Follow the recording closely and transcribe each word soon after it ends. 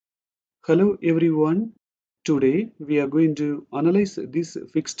Hello everyone. Today we are going to analyze this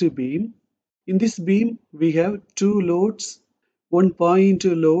fixed beam. In this beam we have two loads. One point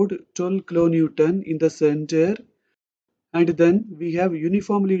load 12 kilonewton in the center, and then we have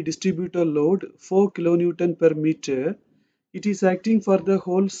uniformly distributed load 4 kilonewton per meter. It is acting for the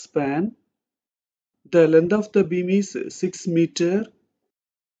whole span. The length of the beam is 6 meter.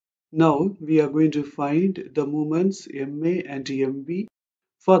 Now we are going to find the moments MA and MB.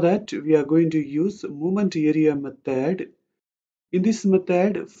 For that we are going to use moment area method. In this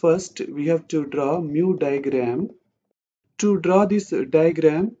method, first we have to draw mu diagram. To draw this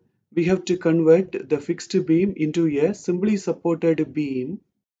diagram, we have to convert the fixed beam into a simply supported beam.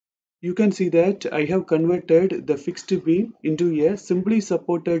 You can see that I have converted the fixed beam into a simply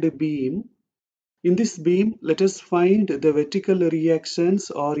supported beam. In this beam, let us find the vertical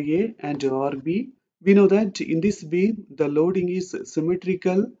reactions RA and RB. We know that in this beam, the loading is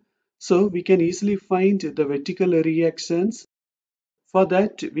symmetrical, so we can easily find the vertical reactions. For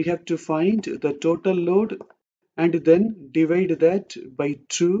that, we have to find the total load and then divide that by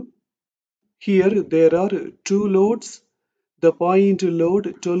 2. Here there are two loads, the point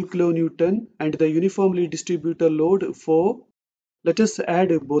load 12 kilonewton and the uniformly distributed load 4. Let us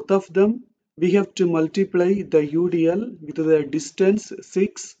add both of them. We have to multiply the UDL with the distance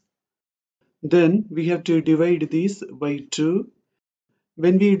 6. Then we have to divide this by 2.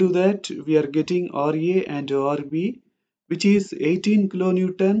 When we do that, we are getting RA and RB, which is 18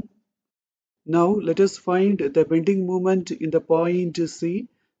 kilonewton. Now let us find the bending moment in the point C,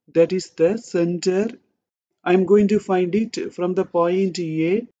 that is the center. I am going to find it from the point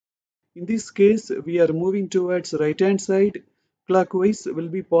A. In this case, we are moving towards right hand side. Clockwise will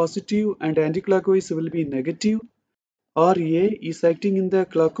be positive and anti-clockwise will be negative. RA is acting in the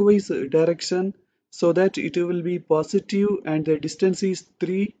clockwise direction, so that it will be positive and the distance is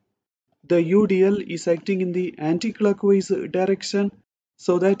 3. The UDL is acting in the anti-clockwise direction,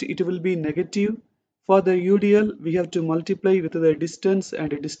 so that it will be negative. For the UDL, we have to multiply with the distance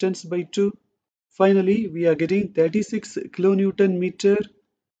and distance by 2. Finally, we are getting 36 kilonewton meter.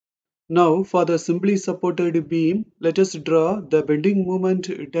 Now, for the simply supported beam, let us draw the bending moment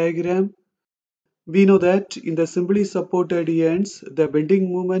diagram. We know that in the simply supported ends, the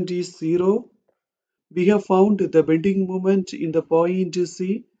bending moment is 0. We have found the bending moment in the point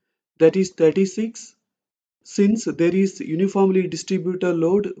C, that is 36. Since there is uniformly distributed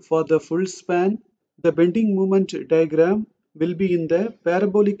load for the full span, the bending moment diagram will be in the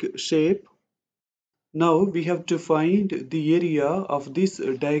parabolic shape. Now we have to find the area of this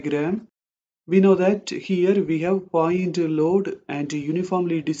diagram. We know that here we have point load and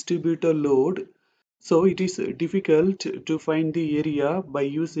uniformly distributed load. So it is difficult to find the area by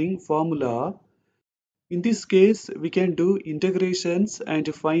using formula. In this case, we can do integrations and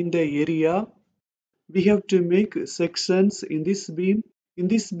find the area. We have to make sections in this beam. In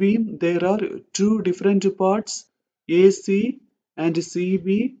this beam, there are two different parts, AC and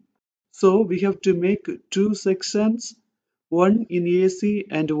CB. So we have to make two sections, one in AC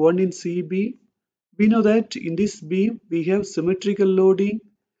and one in CB. We know that in this beam, we have symmetrical loading.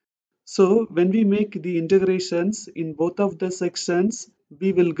 So when we make the integrations in both of the sections,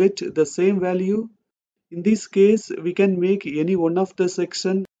 we will get the same value. In this case, we can make any one of the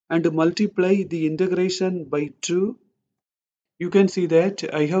section and multiply the integration by 2. You can see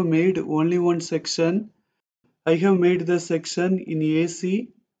that I have made only one section. I have made the section in AC,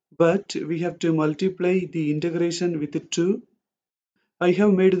 but we have to multiply the integration with 2. I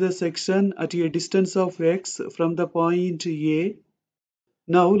have made the section at a distance of x from the point A.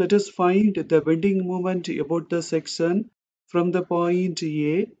 Now let us find the bending moment about the section from the point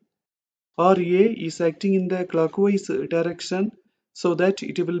A. RA is acting in the clockwise direction, so that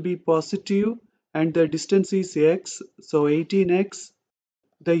it will be positive and the distance is x, so 18x.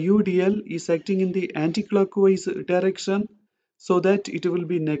 The UDL is acting in the anti-clockwise direction, so that it will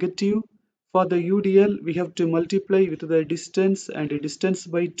be negative. For the UDL, we have to multiply with the distance and distance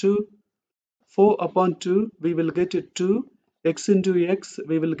by 2. 4 upon 2, we will get 2. X into x,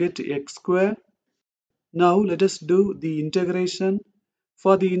 we will get x square. Now let us do the integration.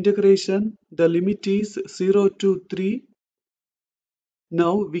 For the integration, the limit is 0 to 3.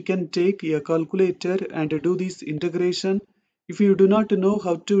 Now we can take a calculator and do this integration. If you do not know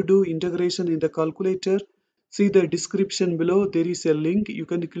how to do integration in the calculator, see the description below. There is a link. You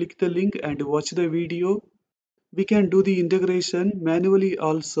can click the link and watch the video. We can do the integration manually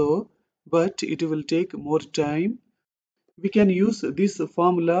also, but it will take more time. We can use this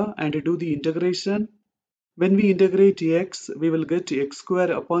formula and do the integration. When we integrate x, we will get x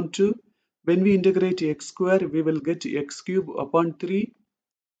square upon 2. When we integrate x square, we will get x cube upon 3.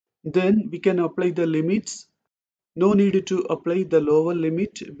 Then we can apply the limits. No need to apply the lower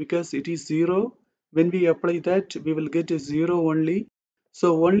limit because it is 0. When we apply that, we will get a 0 only.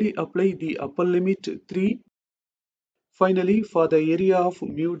 So only apply the upper limit 3. Finally, for the area of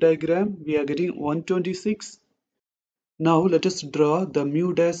mu diagram, we are getting 126. Now let us draw the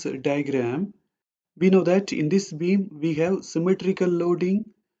mu dash diagram. We know that in this beam we have symmetrical loading.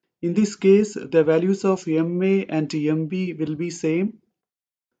 In this case, the values of MA and MB will be same.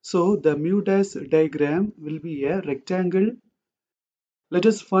 So the mu dash diagram will be a rectangle. Let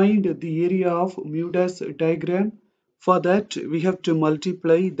us find the area of mu dash diagram. For that, we have to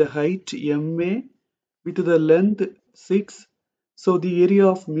multiply the height MA with the length 6. So the area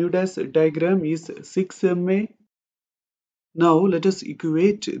of mu dash diagram is 6 MA. Now let us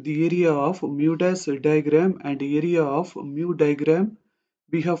equate the area of mu dash diagram and area of mu diagram.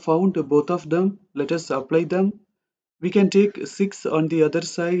 We have found both of them. Let us apply them. We can take 6 on the other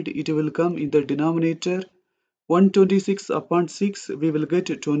side. It will come in the denominator. 126 upon 6, we will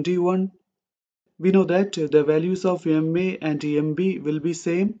get 21. We know that the values of MA and MB will be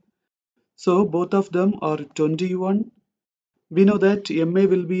same. So both of them are 21. We know that MA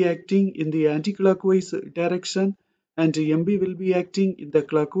will be acting in the anti-clockwise direction and MB will be acting in the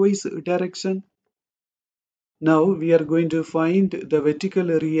clockwise direction. Now we are going to find the vertical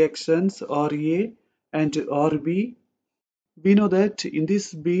reactions RA and RB. We know that in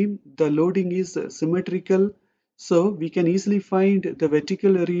this beam the loading is symmetrical, so we can easily find the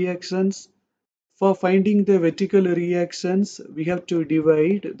vertical reactions. For finding the vertical reactions, we have to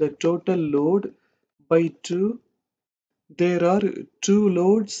divide the total load by 2. There are 2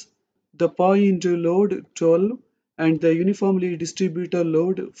 loads, the point load 12 and the uniformly distributed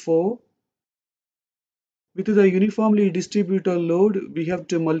load 4. With the uniformly distributed load, we have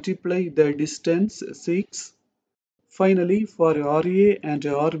to multiply the distance 6. Finally, for RA and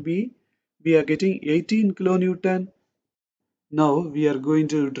RB, we are getting 18 kilonewton. Now we are going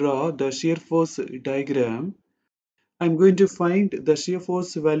to draw the shear force diagram. I'm going to find the shear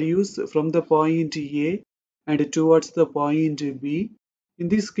force values from the point A and towards the point B. In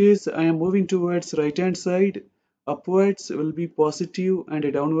this case, I am moving towards right hand side. Upwards will be positive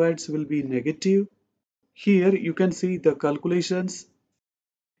and downwards will be negative. Here you can see the calculations.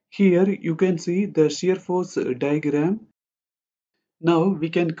 Here you can see the shear force diagram. Now we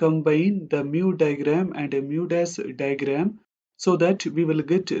can combine the mu diagram and a mu dash diagram so that we will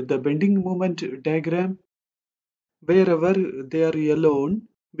get the bending moment diagram. Wherever they are alone,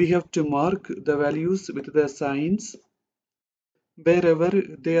 we have to mark the values with the signs. Wherever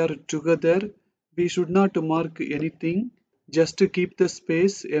they are together, we should not mark anything, just to keep the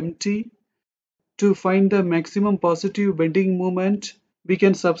space empty. To find the maximum positive bending moment, we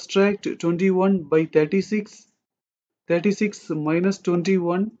can subtract 21 by 36. 36 minus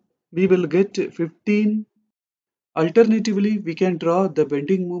 21, we will get 15. Alternatively, we can draw the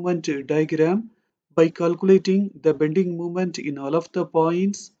bending moment diagram by calculating the bending moment in all of the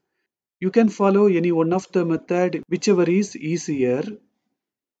points. You can follow any one of the method, whichever is easier.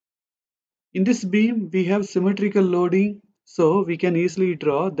 In this beam, we have symmetrical loading, so we can easily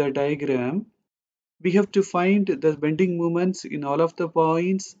draw the diagram. We have to find the bending moments in all of the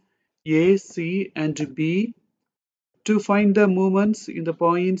points A, C and B. To find the moments in the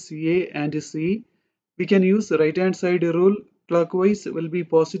points A and C, we can use right hand side rule. Clockwise will be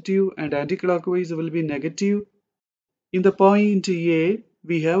positive and anti-clockwise will be negative. In the point A,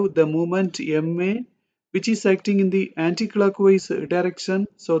 we have the moment MA, which is acting in the anti-clockwise direction,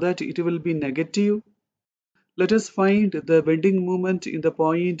 so that it will be negative. Let us find the bending moment in the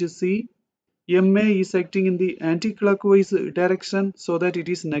point C. MA is acting in the anti-clockwise direction, so that it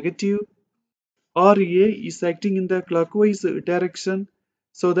is negative. RA is acting in the clockwise direction,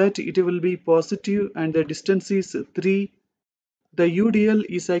 so that it will be positive and the distance is 3. The UDL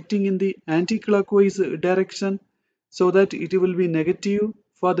is acting in the anti-clockwise direction, so that it will be negative.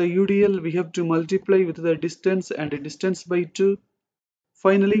 For the UDL, we have to multiply with the distance and the distance by 2.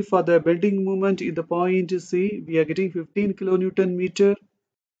 Finally, for the bending moment in the point C, we are getting 15 kilonewton meter.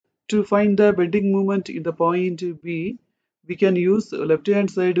 To find the bending moment in the point B, we can use left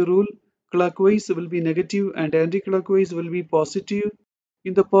hand side rule. Clockwise will be negative and anti-clockwise will be positive.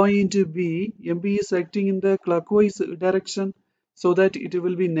 In the point B, MB is acting in the clockwise direction, so that it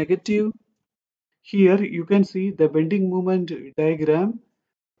will be negative. Here you can see the bending moment diagram.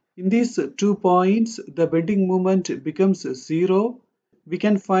 In these 2 points, the bending moment becomes 0. We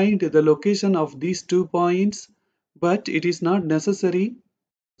can find the location of these 2 points, but it is not necessary.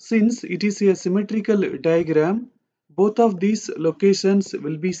 Since it is a symmetrical diagram, both of these locations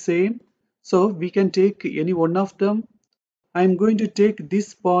will be same, so we can take any one of them. I'm going to take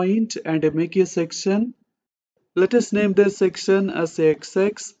this point and make a section. Let us name this section as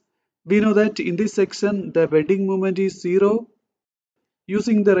XX. We know that in this section the bending moment is 0.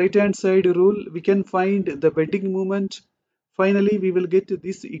 Using the right hand side rule, we can find the bending moment. Finally, we will get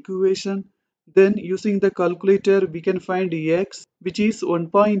this equation. Then using the calculator, we can find x, which is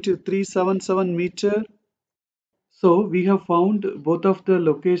 1.377 meter. So we have found both of the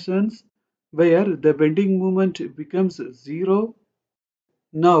locations where the bending moment becomes 0.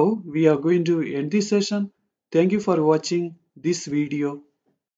 Now we are going to end this session. Thank you for watching this video.